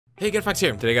Hey, Get Fox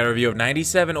here. Today I got a review of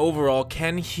 97 overall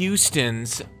Ken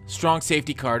Houston's strong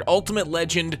safety card, Ultimate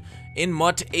Legend in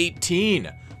MUT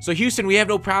 18. So Houston, we have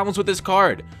no problems with this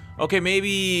card. Okay,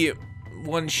 maybe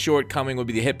one shortcoming would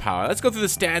be the hit power. Let's go through the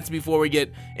stats before we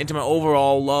get into my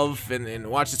overall love and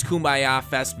watch this Kumbaya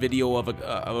Fest video of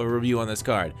a review on this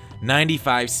card.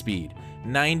 95 speed,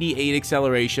 98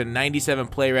 acceleration, 97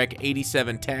 play rec,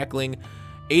 87 tackling,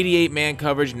 88 man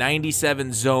coverage,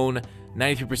 97 zone,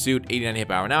 93 pursuit, 89 hit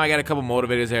power. Now I got a couple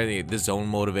motivators there. The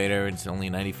zone motivator, it's only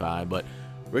 95, but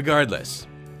regardless,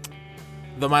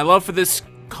 my love for this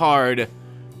card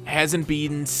hasn't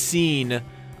been seen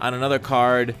on another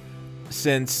card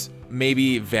since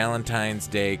maybe Valentine's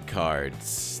Day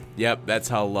cards. Yep, that's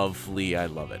how lovely I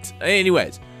love it.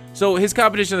 Anyways, so his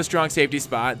competition in the strong safety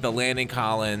spot, the Landon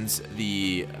Collins,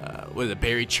 the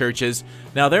Barry Churches.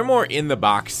 Now they're more in the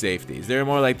box safeties. They're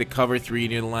more like the cover 3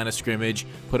 near the line of scrimmage,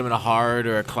 put them in a hard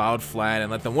or a cloud flat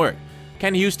and let them work.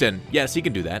 Ken Houston, yes, he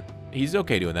can do that. He's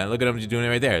okay doing that. Look at him just doing it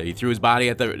right there. He threw his body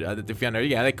at the defender.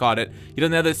 Yeah, they caught it. He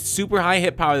doesn't have the super high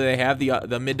hit power that they have,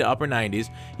 the mid to upper 90s.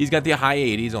 He's got the high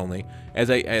 80s only.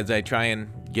 As I try and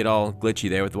get all glitchy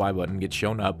there with the Y button, get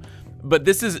shown up. But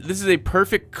this is a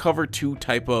perfect cover 2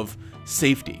 type of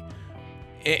safety.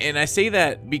 And I say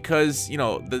that because, you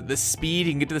know, the speed,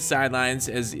 he can get to the sidelines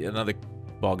as another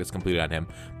ball gets completed on him.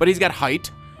 But he's got height,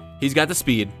 he's got the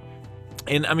speed,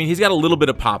 and I mean, he's got a little bit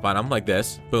of pop on him like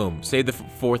this. Boom, saved the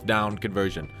 4th down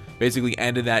conversion. Basically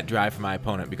ended that drive for my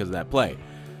opponent because of that play.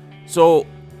 So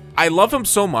I love him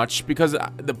so much because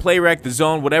the play rec, the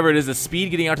zone, whatever it is, the speed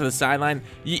getting out to the sideline,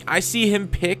 I see him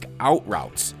pick out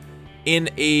routes in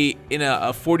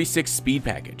a 46 speed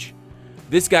package.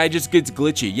 This guy just gets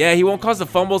glitchy. Yeah, he won't cause the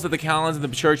fumbles that the Collins and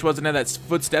the Church wasn't at that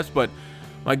footsteps, but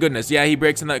my goodness, yeah, he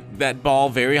breaks in that ball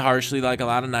very harshly like a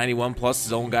lot of 91 plus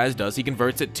zone guys does. He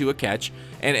converts it to a catch,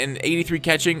 and 83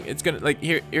 catching, it's gonna, like,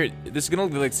 here, this is gonna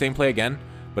look like the same play again,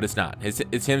 but it's not.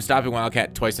 It's him stopping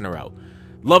Wildcat twice in a row.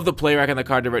 Love the play rack on the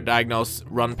card to diagnose,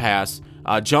 run pass,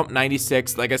 jump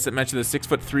 96. Like I said, mentioned the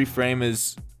 6'3" frame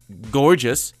is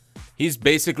gorgeous. He's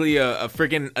basically a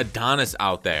freaking Adonis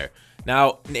out there.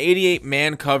 Now, an 88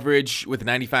 man coverage with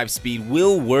 95 speed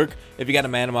will work if you got to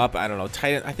man him up. I don't know,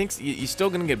 tight end. I think you're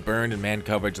still gonna get burned in man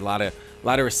coverage. A lot of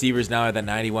receivers now are the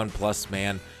 91 plus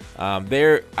man.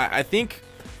 I think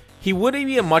he would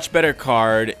be a much better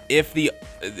card if the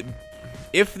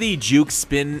juke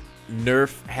spin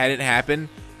nerf hadn't happened.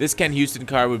 This Ken Houston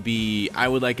card would be, I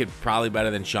would like it probably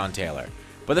better than Sean Taylor.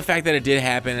 But the fact that it did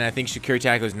happen, and I think Shakir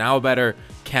Tackle is now a better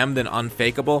chem than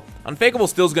Unfakeable. Unfakeable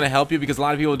still is going to help you because a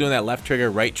lot of people are doing that left trigger,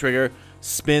 right trigger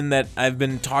spin that I've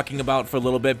been talking about for a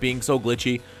little bit being so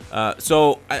glitchy.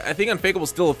 So I think Unfakeable is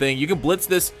still a thing. You can blitz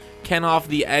this Ken off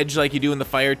the edge like you do in the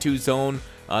Fire 2 zone.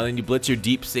 Then you blitz your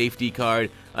deep safety card.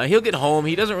 He'll get home.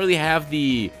 He doesn't really have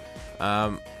the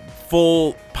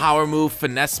full power move,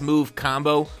 finesse move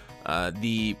combo.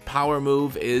 The power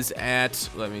move is at,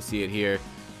 let me see it here,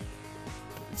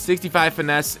 65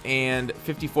 finesse and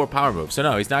 54 power move. So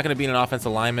no, he's not going to be an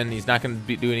offensive lineman. He's not going to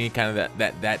be doing any kind of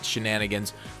that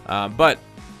shenanigans. But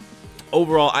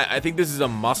overall, I think this is a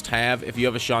must-have if you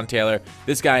have a Sean Taylor.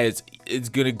 This guy is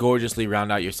going to gorgeously round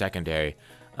out your secondary.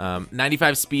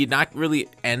 95 speed, not really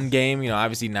end game. You know,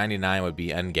 obviously 99 would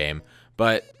be end game.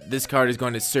 But this card is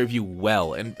going to serve you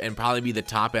well and probably be the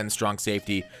top-end strong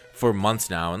safety for months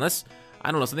now. Unless, I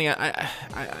don't know, something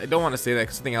I don't want to say that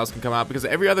because something else can come out, because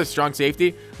every other strong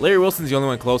safety, Larry Wilson's the only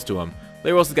one close to him.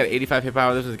 Larry Wilson's got 85 hit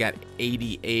power, this one's got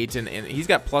 88, and he's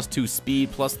got +2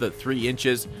 speed, plus the 3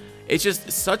 inches. It's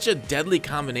just such a deadly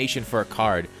combination for a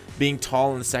card, being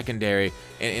tall in the secondary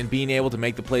and being able to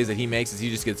make the plays that he makes, as he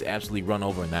just gets absolutely run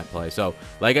over in that play. So,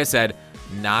 like I said,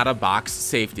 not a box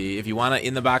safety. If you want to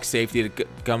in-the-box safety to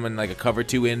come in like a cover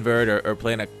 2 invert or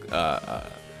play in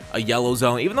a yellow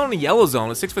zone, even though in a yellow zone,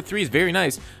 a 6'3" is very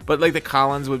nice, but like the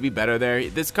Collins would be better there.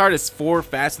 This card is 4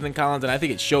 faster than Collins, and I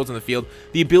think it shows on the field.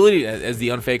 The ability, as the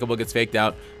Unfakeable gets faked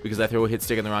out because I throw a hit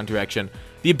stick in the wrong direction,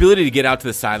 the ability to get out to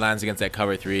the sidelines against that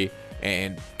cover 3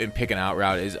 and pick an out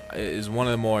route is one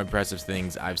of the more impressive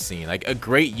things I've seen. Like a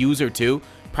great user too,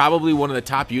 probably one of the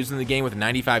top users in the game with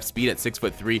 95 speed at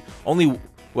 6'3". Only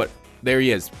what, there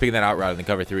he is picking that out route in the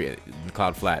cover 3 in the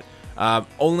cloud flat.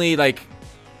 Only like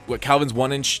what, Calvin's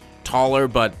 1 inch taller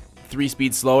but 3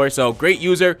 speed slower. So great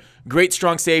user, great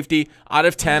strong safety. Out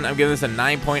of 10, I'm giving this a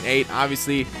 9.8.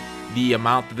 Obviously the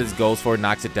amount that this goes for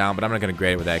knocks it down, but I'm not going to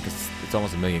grade it with that because it's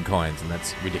almost 1 million coins and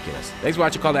that's ridiculous. Thanks for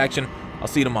watching Call to Action. I'll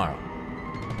see you tomorrow.